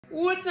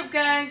What's up,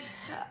 guys?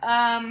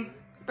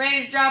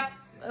 Braves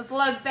dropped a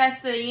slugfest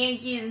to the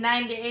Yankees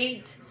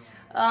 9-8.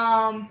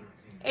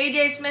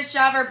 AJ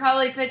Smith-Shawver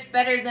probably pitched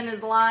better than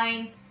his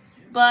line,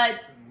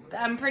 but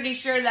I'm pretty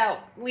sure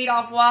that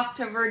leadoff walk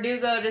to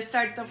Verdugo to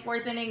start the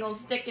fourth inning will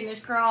stick in his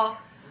craw.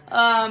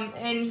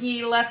 And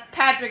he left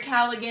Patrick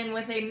Halligan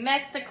with a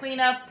mess to clean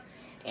up,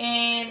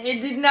 and it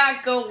did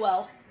not go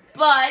well.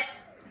 But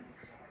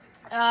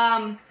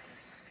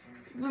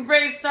the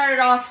Braves started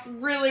off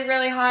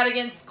really hot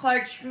against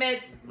Clark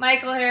Schmidt.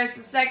 Michael Harris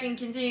II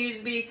continues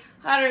to be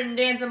hotter than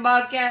dancing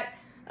Bobcat.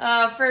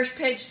 First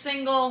pitch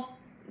single,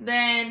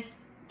 then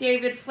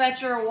David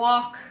Fletcher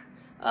walk.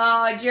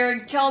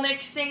 Jared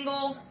Kelenic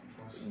single.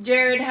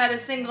 Jared had a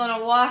single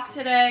and a walk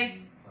today.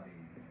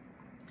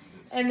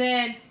 And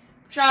then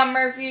Sean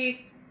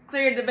Murphy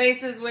cleared the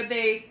bases with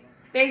a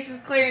bases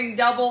clearing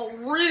double.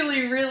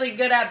 Really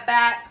good at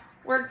bat.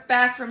 Worked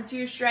back from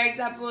 2 strikes.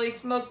 Absolutely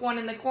smoked one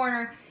in the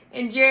corner.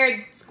 And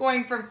Jared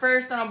scoring from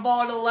first on a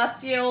ball to left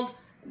field.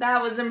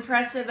 That was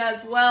impressive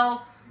as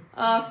well.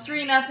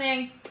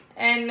 3-0.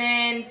 And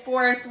then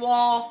Forrest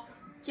Wall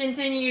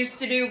continues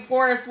to do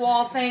Forrest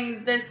Wall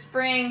things this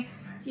spring.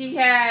 He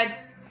had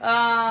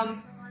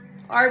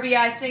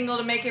RBI single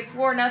to make it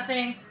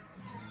 4-0.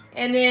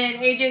 And then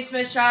AJ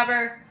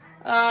Smith-Shawver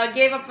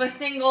gave up a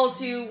single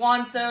to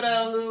Juan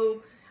Soto,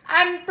 who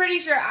I'm pretty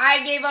sure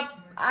I've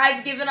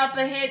given up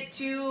a hit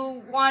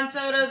to Juan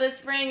Soto this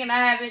spring, and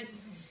I haven't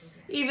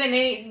even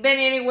been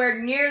anywhere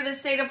near the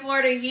state of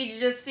Florida. He's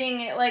just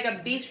seeing it like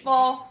a beach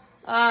ball.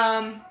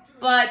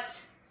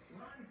 But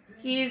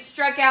he's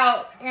struck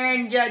out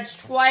Aaron Judge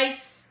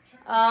twice.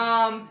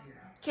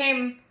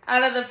 Came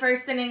out of the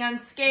first inning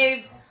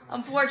unscathed.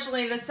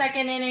 Unfortunately, the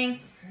second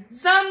inning,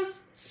 some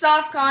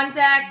soft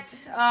contact.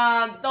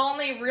 The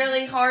only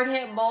really hard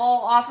hit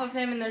ball off of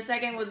him in the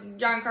second was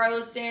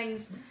Giancarlo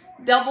Stanton's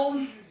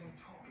double.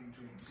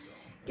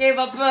 Gave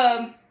up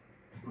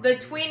the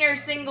tweener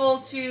single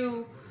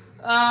to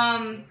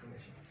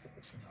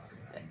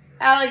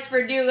Alex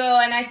Verdugo,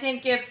 and I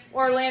think if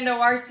Orlando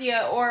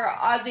Arcia or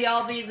Ozzy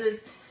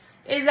Albies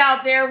is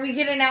out there, we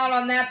get an out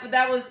on that. But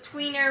that was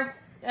tweener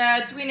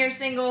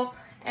single,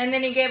 and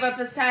then he gave up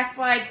a sac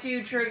fly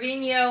to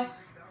Trevino,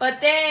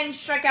 but then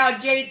struck out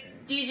DJ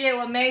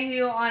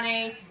LeMahieu on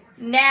a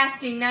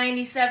nasty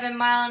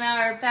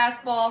 97-mile-an-hour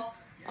fastball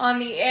on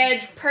the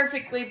edge,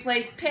 perfectly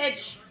placed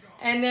pitch,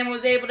 and then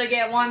was able to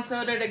get Juan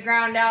Soto to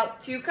ground out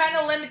to kind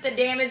of limit the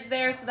damage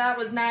there, so that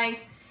was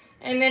nice.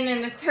 And then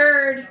in the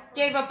third,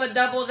 gave up a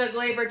double to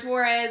Gleyber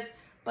Torres,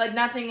 but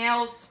nothing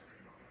else.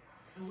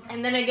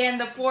 And then again,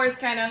 the fourth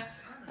kind of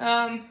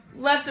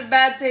left a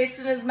bad taste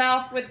in his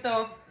mouth with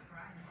the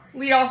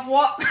leadoff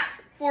walk,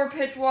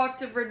 4-pitch walk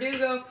to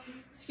Verdugo,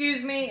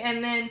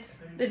 and then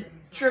the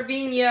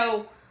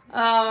Trevino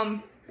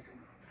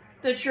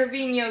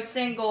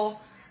single,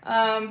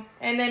 and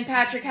then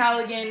Patrick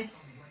Halligan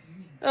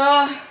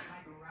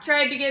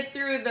tried to get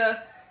through the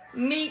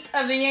meat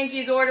of the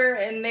Yankees order,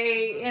 and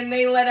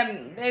they let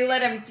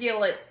him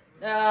feel it,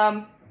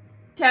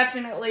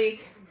 definitely.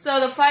 So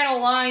the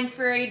final line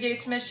for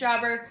AJ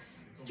Smith-Shawver,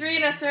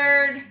 3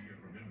 1/3,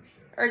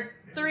 or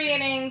 3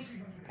 innings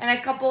and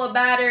a couple of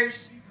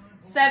batters,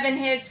 7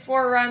 hits,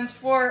 4 runs,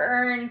 4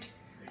 earned,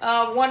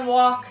 1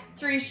 walk,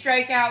 3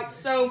 strikeouts.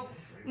 So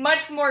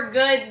much more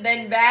good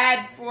than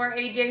bad for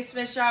AJ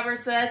Smith-Shawver,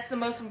 so that's the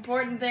most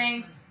important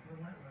thing.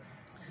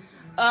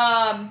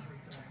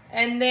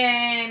 And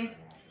then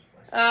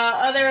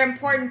other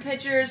important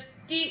pitchers,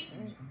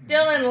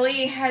 Dylan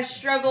Lee has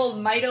struggled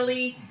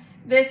mightily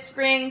this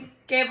spring.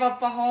 Gave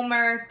up a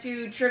homer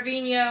to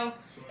Trevino.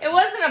 It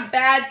wasn't a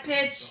bad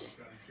pitch,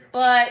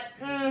 but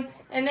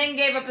and then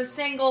gave up a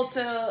single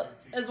to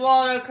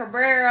Oswaldo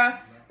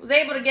Cabrera. Was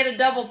able to get a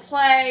double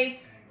play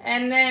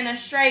and then a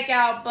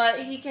strikeout,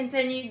 but he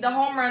continued the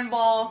home run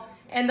ball,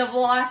 and the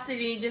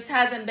velocity just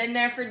hasn't been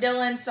there for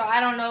Dylan. So I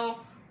don't know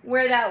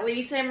where that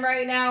leaves him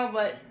right now,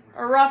 but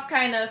a rough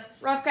kind of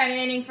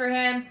inning for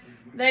him.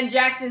 Then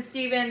Jackson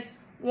Stevens,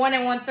 1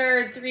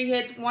 1/3, 3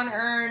 hits, 1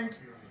 earned,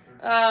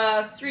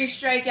 3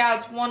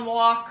 strikeouts, 1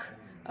 walk.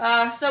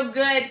 So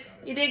good.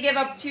 He did give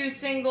up 2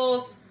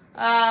 singles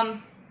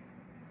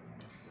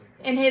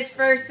in his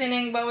first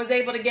inning, but was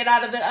able to get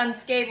out of it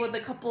unscathed with a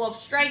couple of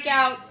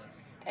strikeouts.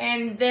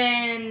 And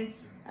then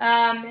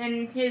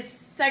in his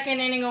second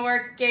inning of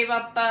work, gave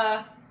up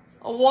a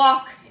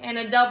walk and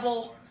a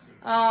double.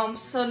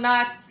 So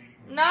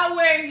not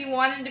where he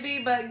wanted to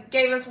be, but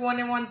gave us 1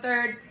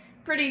 1/3.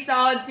 Pretty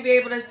solid to be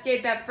able to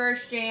escape that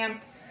first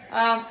jam.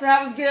 So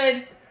that was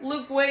good.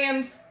 Luke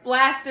Williams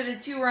blasted a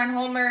 2-run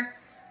homer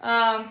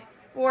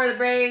for the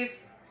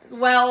Braves as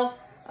well.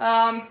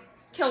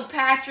 Killed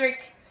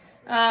Patrick.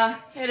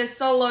 Hit a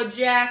solo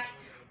jack.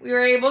 We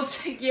were able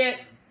to get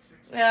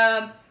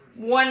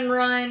 1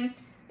 run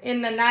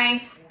in the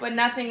 9th, but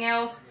nothing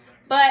else.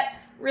 But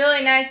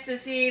really nice to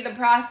see the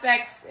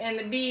prospects and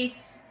the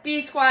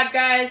B squad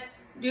guys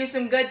do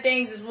some good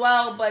things as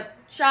well. But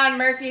Sean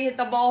Murphy hit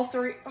the ball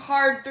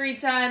hard 3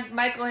 times.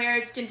 Michael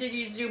Harris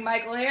continues to do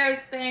Michael Harris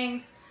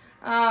things.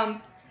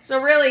 So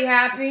really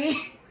happy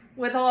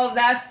with all of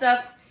that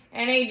stuff.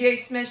 And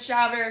AJ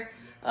Smith-Shawver,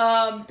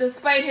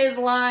 despite his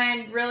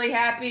line, really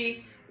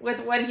happy with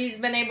what he's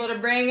been able to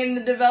bring in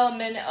the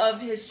development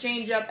of his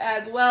changeup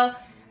as well.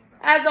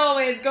 As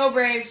always, go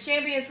Braves,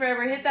 champions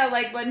forever. Hit that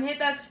like button, hit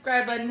that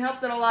subscribe button,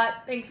 helps it a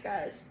lot. Thanks,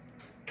 guys.